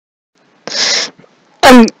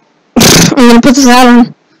I'm gonna put this out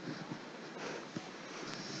on.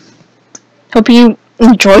 Hope you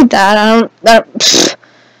enjoyed that.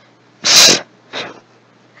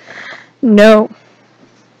 No,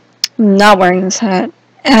 I'm not wearing this hat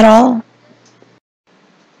at all.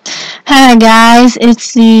 Hi guys,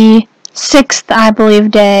 it's the 6th, I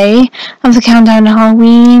believe, day of the countdown to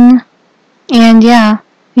Halloween. And yeah,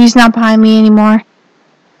 he's not behind me anymore.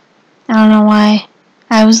 I don't know why.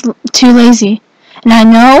 I was too lazy. And I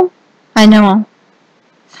know,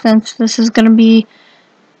 since this is going to be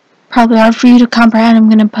probably hard for you to comprehend, I'm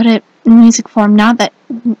going to put it in music form. Not that,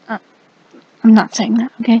 I'm not saying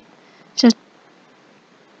that, okay? Just,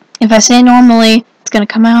 if I say it normally, it's going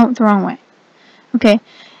to come out the wrong way. Okay.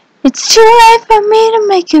 It's too late for me to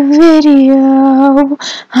make a video.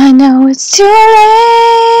 I know it's too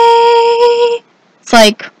late. It's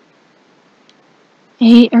like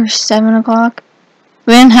 8 or 7 o'clock.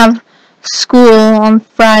 We didn't have school on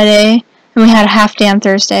Friday, and we had a half day on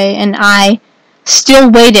Thursday, and I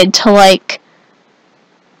still waited till like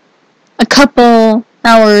a couple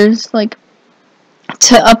hours like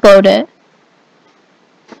to upload it.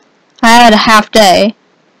 I had a half day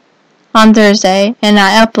on Thursday, and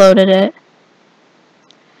I uploaded it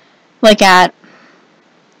like at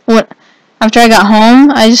after I got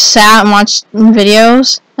home. I just sat and watched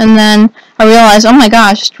videos, and then I realized, oh my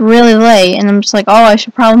gosh, it's really late, and I'm just like, oh, I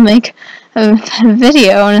should probably make a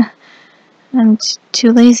video, and I'm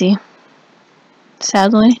too lazy,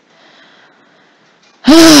 sadly.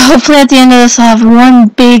 Hopefully at the end of this I'll have one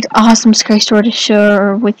big awesome scary story to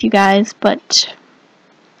share with you guys, but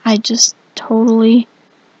I just totally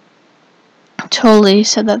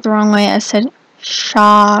said that the wrong way. I said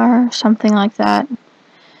Shar, something like that.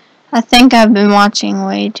 I think I've been watching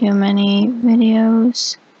way too many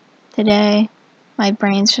videos today. My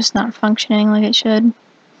brain's just not functioning like it should.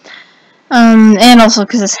 And also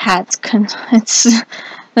because this hat's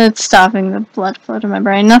it's stopping the blood flow to my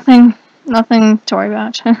brain. Nothing to worry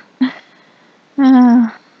about.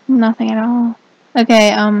 Nothing at all.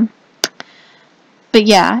 Okay, but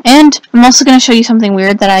yeah, and I'm also going to show you something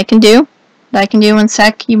weird that I can do. In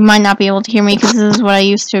sec. You might not be able to hear me because this is what I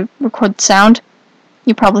use to record the sound.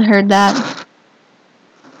 You probably heard that.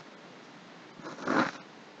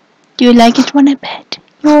 Do you like it when I pet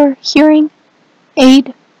your hearing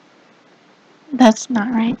aid? That's not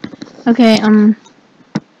right. Okay,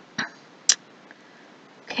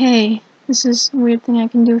 okay, this is a weird thing I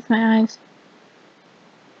can do with my eyes.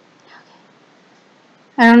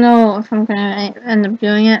 I don't know if I'm gonna end up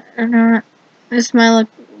doing it or not. This might look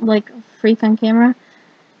like a freak on camera,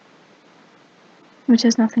 which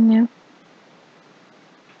is nothing new.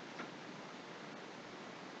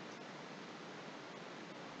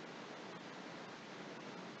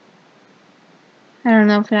 I don't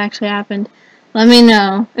know if it actually happened. Let me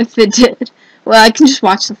know if it did. Well, I can just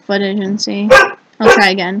watch the footage and see. I'll try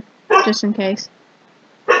again, just in case.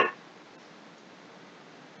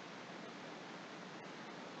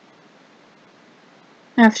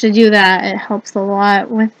 I have to do that. It helps a lot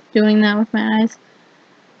with doing that with my eyes.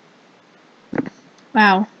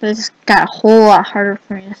 Wow, this got a whole lot harder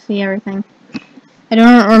for me to see everything. I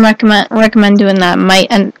don't recommend doing that. It might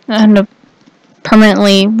end up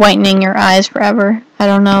permanently whitening your eyes forever. I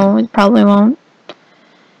don't know. It probably won't.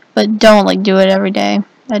 But don't do it every day.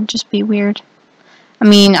 That'd just be weird. I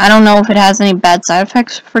mean, I don't know if it has any bad side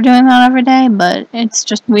effects for doing that every day, but it's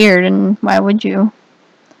just weird, and why would you?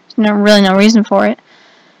 There's really no reason for it.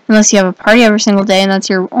 Unless you have a party every single day, and that's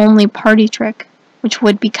your only party trick, which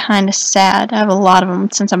would be kind of sad. I have a lot of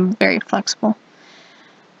them since I'm very flexible.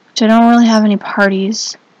 Which I don't really have any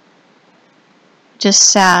parties. Just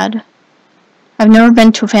sad. I've never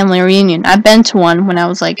been to a family reunion. I've been to one when I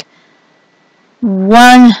was like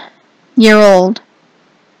 1 year old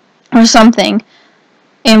or something,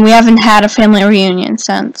 and we haven't had a family reunion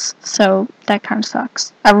since, so that kind of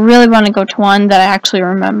sucks. I really want to go to one that I actually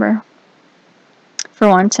remember for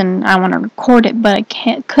once, and I want to record it, but I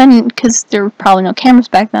couldn't because there were probably no cameras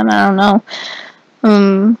back then. I don't know.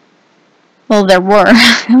 Well, there were.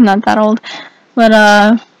 I'm not that old, but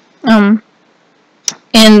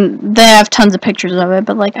and they have tons of pictures of it,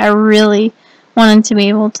 but I really wanted to be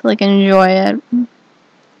able to enjoy it.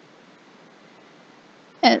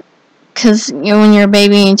 Because when you're a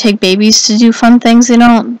baby and you take babies to do fun things, they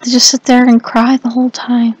just sit there and cry the whole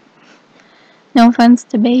time. No offense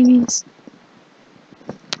to babies.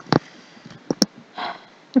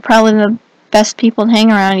 They're probably the best people to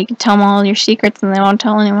hang around. You can tell them all your secrets and they won't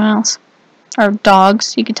tell anyone else. Or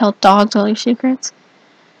dogs. You can tell dogs all your secrets.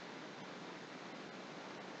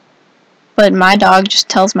 But my dog just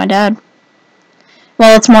tells my dad.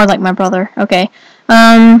 Well, it's more like my brother. Okay.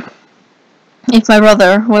 If my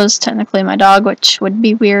brother was technically my dog, which would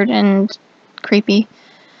be weird and creepy.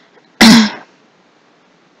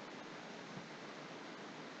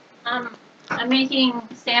 I'm making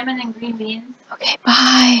salmon and green beans. Okay,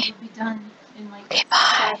 bye. It'll be done in like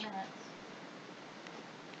 5 minutes.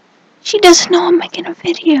 She doesn't know I'm making a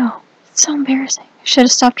video. It's so embarrassing. I should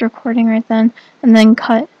have stopped recording right then and then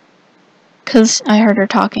cut. Because I heard her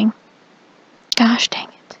talking. Gosh dang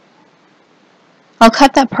it. I'll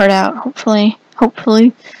cut that part out, hopefully.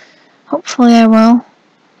 Hopefully I will.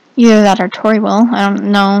 Either that or Tori will. I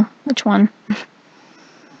don't know which one.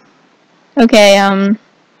 Okay,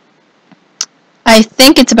 I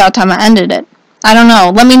think it's about time I ended it. I don't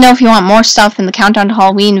know. Let me know if you want more stuff in the Countdown to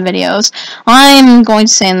Halloween videos. I'm going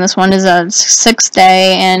to say in this one is a 6th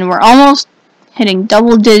day, and we're almost hitting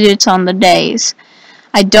double digits on the days.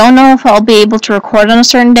 I don't know if I'll be able to record on a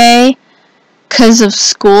certain day because of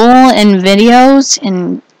school and videos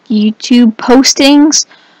and YouTube postings.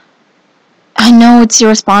 I know it's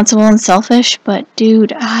irresponsible and selfish, but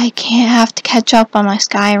dude, I can't have to catch up on my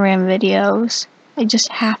Skyrim videos. I just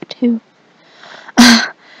have to.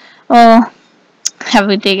 Well, have a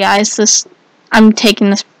good day, guys. I'm taking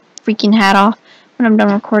this freaking hat off when I'm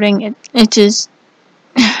done recording. It just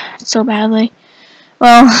so badly.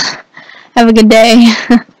 Well, have a good day.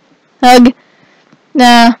 Hug.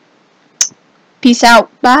 Nah. Peace out.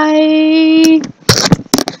 Bye.